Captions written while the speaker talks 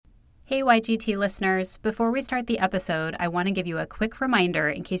Hey YGT listeners, before we start the episode, I want to give you a quick reminder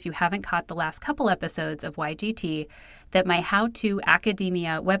in case you haven't caught the last couple episodes of YGT that my How to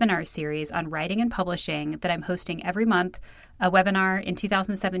Academia webinar series on writing and publishing that I'm hosting every month, a webinar in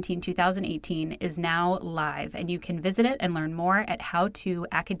 2017-2018, is now live, and you can visit it and learn more at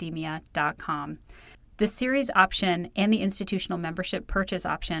howtoacademia.com. The series option and the institutional membership purchase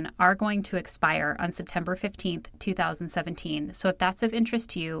option are going to expire on September 15th, 2017. So if that's of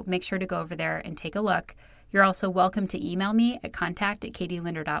interest to you, make sure to go over there and take a look. You're also welcome to email me at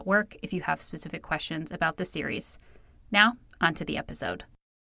contact@katielinder.work if you have specific questions about the series. Now, on to the episode.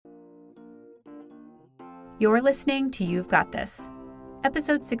 You're listening to You've Got This,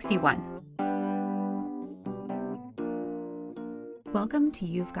 episode 61. Welcome to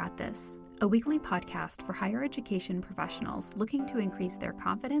You've Got This, a weekly podcast for higher education professionals looking to increase their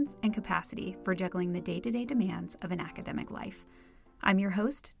confidence and capacity for juggling the day-to-day demands of an academic life. I'm your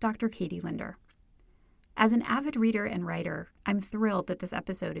host, Dr. Katie Linder. As an avid reader and writer, I'm thrilled that this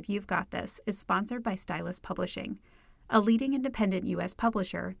episode of You've Got This is sponsored by Stylus Publishing, a leading independent U.S.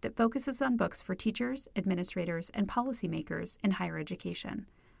 publisher that focuses on books for teachers, administrators, and policymakers in higher education.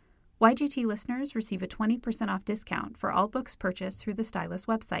 YGT listeners receive a 20% off discount for all books purchased through the Stylus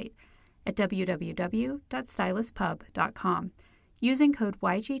website at www.styluspub.com using code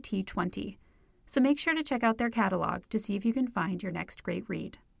YGT20. So make sure to check out their catalog to see if you can find your next great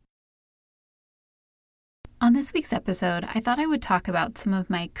read. On this week's episode, I thought I would talk about some of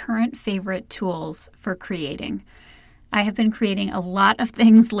my current favorite tools for creating. I have been creating a lot of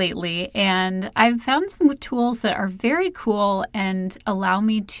things lately, and I've found some tools that are very cool and allow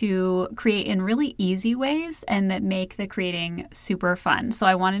me to create in really easy ways and that make the creating super fun. So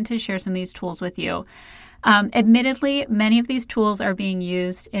I wanted to share some of these tools with you. Admittedly, many of these tools are being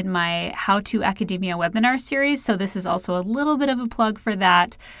used in my How to Academia webinar series, so this is also a little bit of a plug for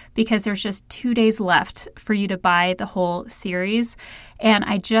that because there's just 2 days left for you to buy the whole series. And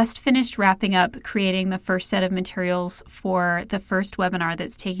I just finished wrapping up creating the first set of materials for the first webinar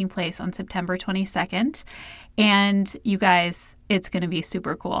that's taking place on September 22nd. And you guys, it's going to be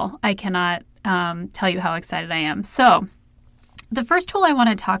super cool. I cannot tell you how excited I am. So the first tool I want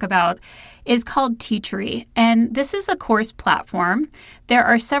to talk about is called Teachery, and this is a course platform. There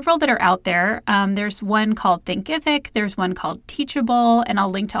are several that are out there. There's one called Thinkific, there's one called Teachable, and I'll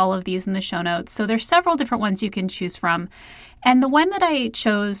link to all of these in the show notes. So there's several different ones you can choose from. And the one that I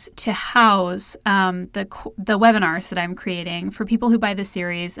chose to house the webinars that I'm creating for people who buy the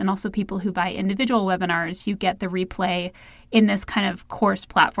series and also people who buy individual webinars, you get the replay in this kind of course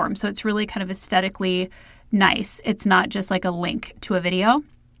platform. So it's really kind of aesthetically nice. It's not just like a link to a video.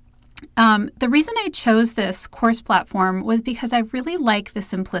 The reason I chose this course platform was because I really like the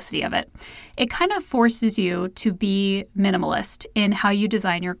simplicity of it. It kind of forces you to be minimalist in how you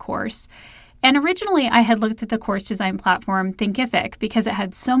design your course. And originally, I had looked at the course design platform Thinkific because it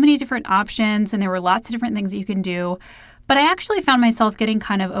had so many different options and there were lots of different things that you can do. But I actually found myself getting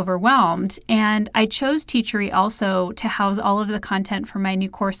kind of overwhelmed, and I chose Teachery also to house all of the content for my new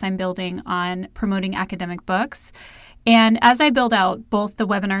course I'm building on promoting academic books. And as I build out both the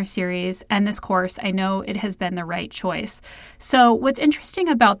webinar series and this course, I know it has been the right choice. So what's interesting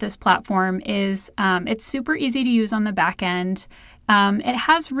about this platform is it's super easy to use on the back end. It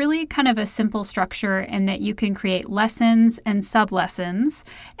has really kind of a simple structure in that you can create lessons and sub-lessons,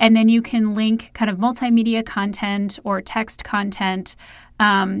 and then you can link kind of multimedia content or text content.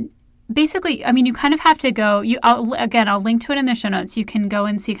 Basically, I mean, you kind of have to go, I'll link to it in the show notes. You can go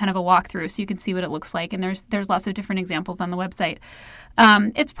and see kind of a walkthrough so you can see what it looks like. And there's lots of different examples on the website.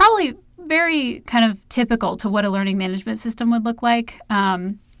 It's probably very kind of typical to what a learning management system would look like.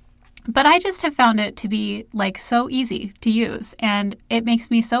 But I just have found it to be like so easy to use, and it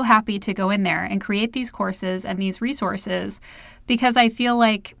makes me so happy to go in there and create these courses and these resources because I feel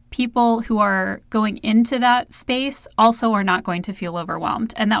like people who are going into that space also are not going to feel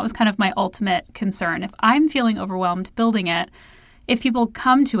overwhelmed. And that was kind of my ultimate concern. If I'm feeling overwhelmed building it, if people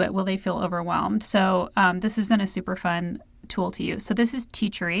come to it, will they feel overwhelmed? So this has been a super fun tool to use. So this is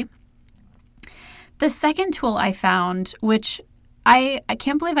Teachery. The second tool I found, which I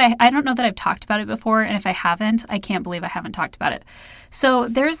can't believe I don't know that I've talked about it before, and if I haven't, I can't believe I haven't talked about it. So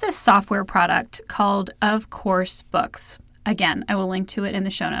there's this software product called Of Course Books. Again, I will link to it in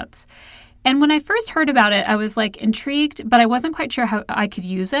the show notes. And when I first heard about it, I was like intrigued, but I wasn't quite sure how I could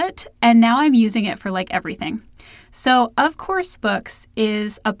use it. And now I'm using it for like everything. So Of Course Books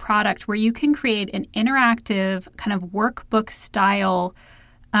is a product where you can create an interactive kind of workbook style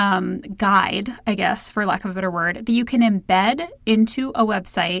guide, I guess, for lack of a better word, that you can embed into a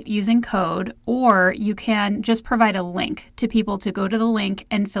website using code, or you can just provide a link to people to go to the link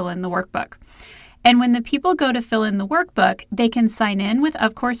and fill in the workbook. And when the people go to fill in the workbook, they can sign in with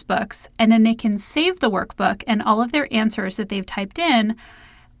Of Course Books, and then they can save the workbook and all of their answers that they've typed in,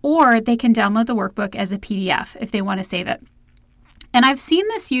 or they can download the workbook as a PDF if they want to save it. And I've seen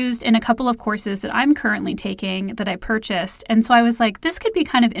this used in a couple of courses that I'm currently taking that I purchased. And so I was like, this could be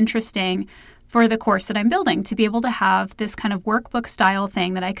kind of interesting for the course that I'm building, to be able to have this kind of workbook style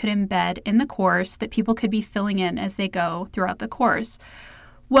thing that I could embed in the course that people could be filling in as they go throughout the course.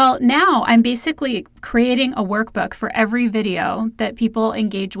 Well, now I'm basically creating a workbook for every video that people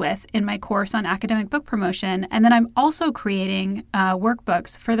engage with in my course on academic book promotion. And then I'm also creating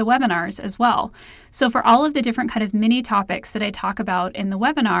workbooks for the webinars as well. So for all of the different kind of mini topics that I talk about in the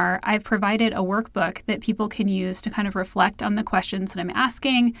webinar, I've provided a workbook that people can use to kind of reflect on the questions that I'm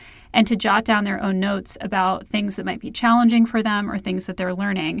asking and to jot down their own notes about things that might be challenging for them or things that they're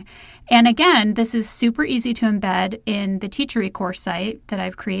learning. And again, this is super easy to embed in the Teachery course site that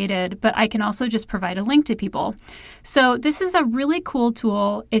I've created, but I can also just provide a link to people. So this is a really cool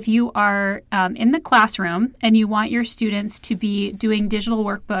tool if you are in the classroom and you want your students to be doing digital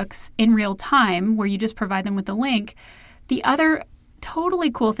workbooks in real time, where you just provide them with a link. The other totally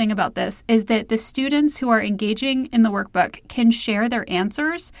cool thing about this is that the students who are engaging in the workbook can share their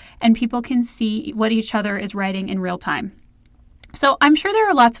answers and people can see what each other is writing in real time. So I'm sure there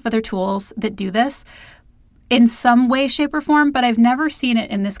are lots of other tools that do this in some way, shape, or form, but I've never seen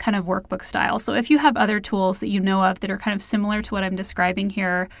it in this kind of workbook style. So if you have other tools that you know of that are kind of similar to what I'm describing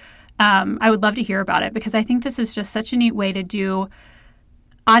here, I would love to hear about it, because I think this is just such a neat way to do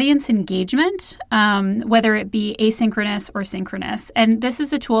audience engagement, whether it be asynchronous or synchronous. And this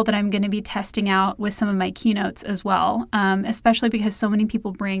is a tool that I'm going to be testing out with some of my keynotes as well, especially because so many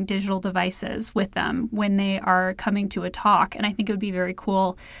people bring digital devices with them when they are coming to a talk. And I think it would be very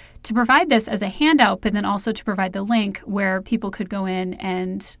cool to provide this as a handout, but then also to provide the link where people could go in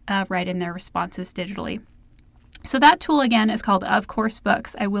and write in their responses digitally. So that tool, again, is called Of Course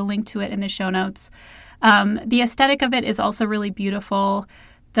Books. I will link to it in the show notes. The aesthetic of it is also really beautiful.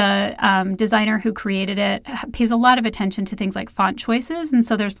 The designer who created it pays a lot of attention to things like font choices. And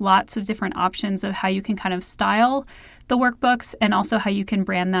so there's lots of different options of how you can kind of style the workbooks and also how you can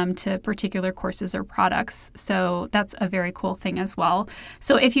brand them to particular courses or products. So that's a very cool thing as well.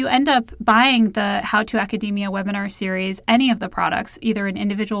 So if you end up buying the How to Academia webinar series, any of the products, either an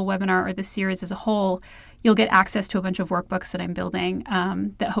individual webinar or the series as a whole, you'll get access to a bunch of workbooks that I'm building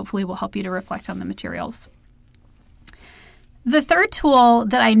that hopefully will help you to reflect on the materials. The third tool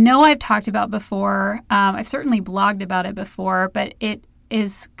that I know I've talked about before, I've certainly blogged about it before, but it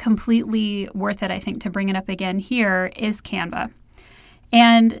is completely worth it, I think, to bring it up again here, is Canva.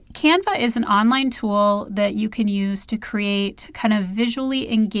 And Canva is an online tool that you can use to create kind of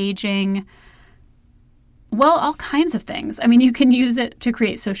visually engaging, well, all kinds of things. I mean, you can use it to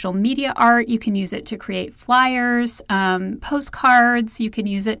create social media art. You can use it to create flyers, postcards. You can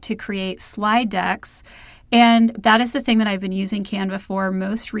use it to create slide decks. And that is the thing that I've been using Canva for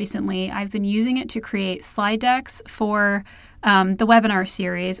most recently. I've been using it to create slide decks for the webinar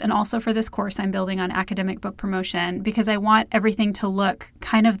series and also for this course I'm building on academic book promotion, because I want everything to look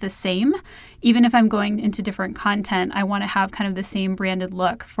kind of the same. Even if I'm going into different content, I want to have kind of the same branded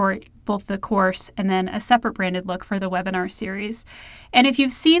look for both the course and then a separate branded look for the webinar series. And if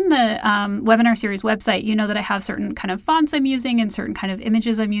you've seen the webinar series website, you know that I have certain kind of fonts I'm using and certain kind of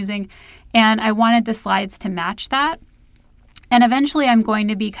images I'm using. And I wanted the slides to match that. And eventually I'm going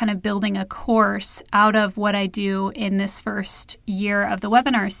to be kind of building a course out of what I do in this first year of the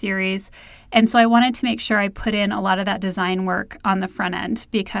webinar series. And so I wanted to make sure I put in a lot of that design work on the front end,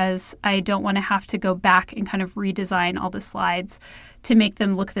 because I don't want to have to go back and kind of redesign all the slides to make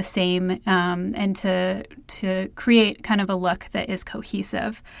them look the same and to create kind of a look that is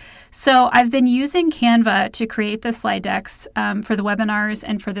cohesive. So I've been using Canva to create the slide decks for the webinars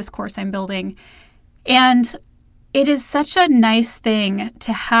and for this course I'm building. And it is such a nice thing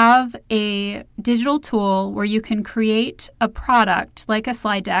to have a digital tool where you can create a product like a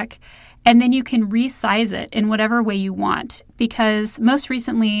slide deck, and then you can resize it in whatever way you want. Because most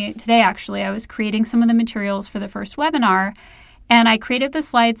recently, today actually, I was creating some of the materials for the first webinar, and I created the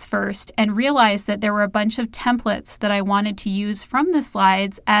slides first and realized that there were a bunch of templates that I wanted to use from the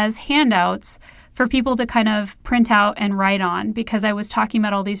slides as handouts for people to kind of print out and write on, because I was talking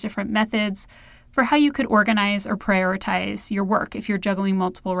about all these different methods for how you could organize or prioritize your work if you're juggling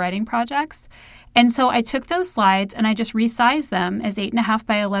multiple writing projects. And so I took those slides and I just resized them as 8.5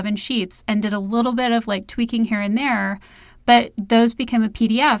 by 11 sheets and did a little bit of like tweaking here and there. but those become a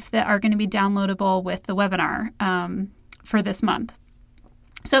PDF that are going to be downloadable with the webinar for this month.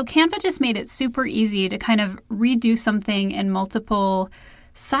 So Canva just made it super easy to kind of redo something in multiple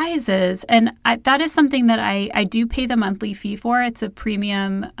sizes. And that is something that I do pay the monthly fee for. It's a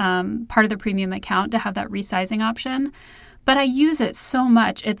premium, part of the premium account to have that resizing option. But I use it so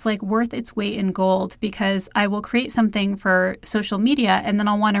much, it's like worth its weight in gold, because I will create something for social media and then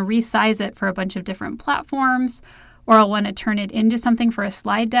I'll want to resize it for a bunch of different platforms, or I'll want to turn it into something for a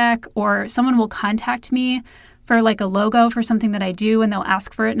slide deck, or someone will contact me for like a logo for something that I do and they'll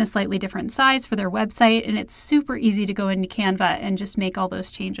ask for it in a slightly different size for their website. And it's super easy to go into Canva and just make all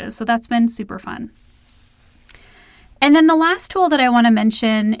those changes. So that's been super fun. And then the last tool that I want to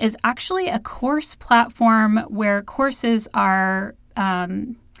mention is actually a course platform where courses are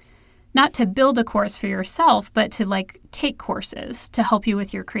not to build a course for yourself, but to like take courses to help you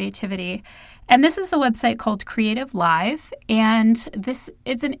with your creativity. And this is a website called Creative Live. And this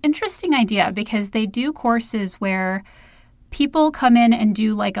is an interesting idea because they do courses where people come in and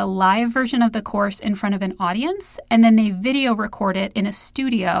do like a live version of the course in front of an audience, and then they video record it in a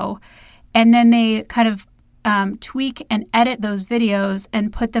studio, and then they kind of tweak and edit those videos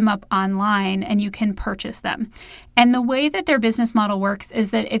and put them up online, and you can purchase them. And the way that their business model works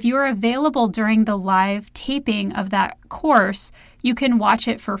is that if you're available during the live taping of that course, you can watch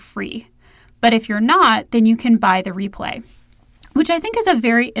it for free. But if you're not, then you can buy the replay, which I think is a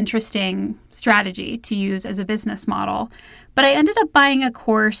very interesting strategy to use as a business model. But I ended up buying a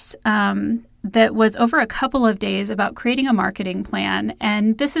course that was over a couple of days about creating a marketing plan.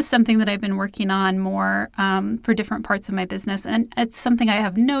 And this is something that I've been working on more for different parts of my business. And it's something I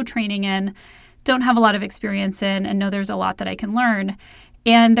have no training in, don't have a lot of experience in, and know there's a lot that I can learn.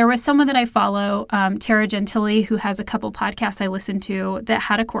 And there was someone that I follow, Tara Gentili, who has a couple podcasts I listened to that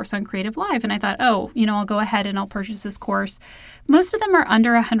had a course on Creative Live. And I thought, I'll go ahead and I'll purchase this course. Most of them are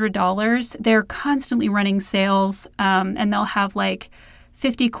under $100. They're constantly running sales, and they'll have like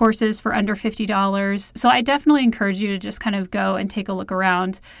 50 courses for under $50. So I definitely encourage you to just kind of go and take a look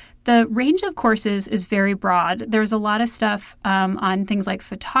around. The range of courses is very broad. There's a lot of stuff on things like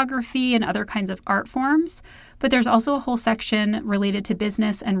photography and other kinds of art forms, but there's also a whole section related to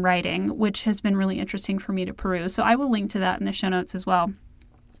business and writing, which has been really interesting for me to peruse. So I will link to that in the show notes as well.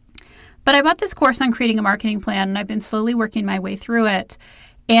 But I bought this course on creating a marketing plan, and I've been slowly working my way through it.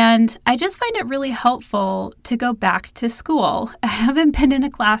 And I just find it really helpful to go back to school. I haven't been in a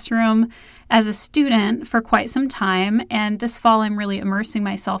classroom as a student for quite some time. And this fall, I'm really immersing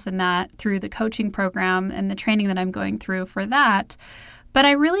myself in that through the coaching program and the training that I'm going through for that. But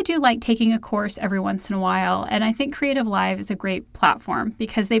I really do like taking a course every once in a while. And I think Creative Live is a great platform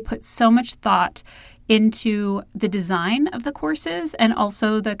because they put so much thought into the design of the courses and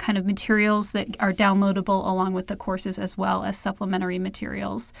also the kind of materials that are downloadable along with the courses, as well as supplementary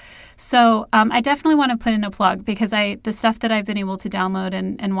materials. So I definitely want to put in a plug because the stuff that I've been able to download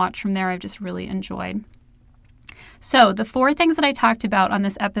and watch from there, I've just really enjoyed. So the 4 things that I talked about on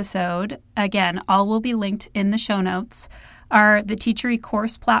this episode, again, all will be linked in the show notes, are the Teachery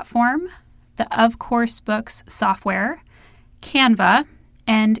course platform, the Of Course Books software, Canva,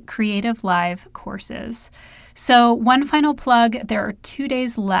 and Creative Live courses. So one final plug, there are 2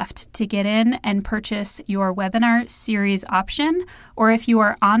 days left to get in and purchase your webinar series option, or if you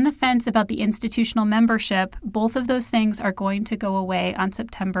are on the fence about the institutional membership, both of those things are going to go away on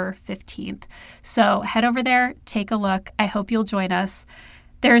September 15th. So head over there, take a look. I hope you'll join us.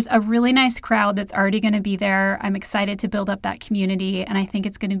 There's a really nice crowd that's already going to be there. I'm excited to build up that community, and I think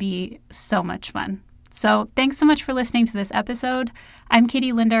it's going to be so much fun. So thanks so much for listening to this episode. I'm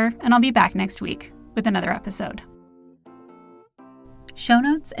Katie Linder, and I'll be back next week with another episode. Show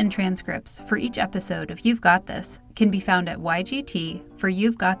notes and transcripts for each episode of You've Got This can be found at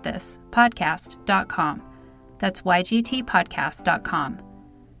ygtforyou'vegotthispodcast.com. That's ygtpodcast.com.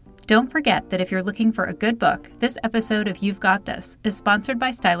 Don't forget that if you're looking for a good book, this episode of You've Got This is sponsored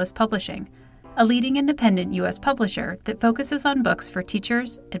by Stylus Publishing, a leading independent U.S. publisher that focuses on books for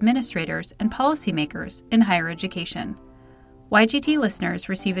teachers, administrators, and policymakers in higher education. YGT listeners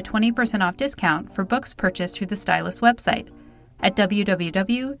receive a 20% off discount for books purchased through the Stylus website at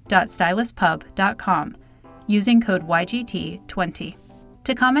www.styluspub.com using code YGT20.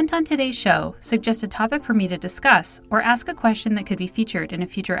 To comment on today's show, suggest a topic for me to discuss, or ask a question that could be featured in a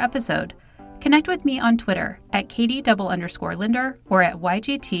future episode, connect with me on Twitter at Katie_Linder or at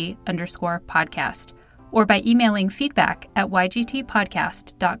YGT_podcast, or by emailing feedback at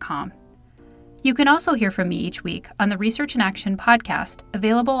ygtpodcast.com. You can also hear from me each week on the Research in Action podcast,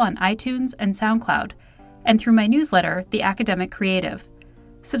 available on iTunes and SoundCloud, and through my newsletter, The Academic Creative.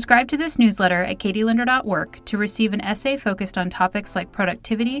 Subscribe to this newsletter at katielinder.work to receive an essay focused on topics like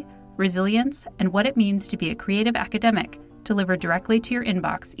productivity, resilience, and what it means to be a creative academic, delivered directly to your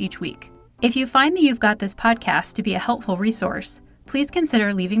inbox each week. If you find that You've Got This podcast to be a helpful resource, please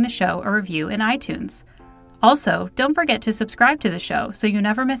consider leaving the show a review in iTunes. Also, don't forget to subscribe to the show so you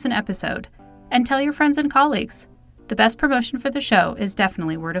never miss an episode, and tell your friends and colleagues. The best promotion for the show is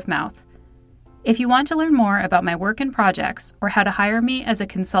definitely word of mouth. If you want to learn more about my work and projects, or how to hire me as a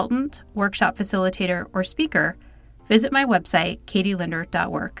consultant, workshop facilitator, or speaker, visit my website,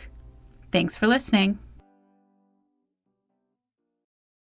 katielinder.work. Thanks for listening.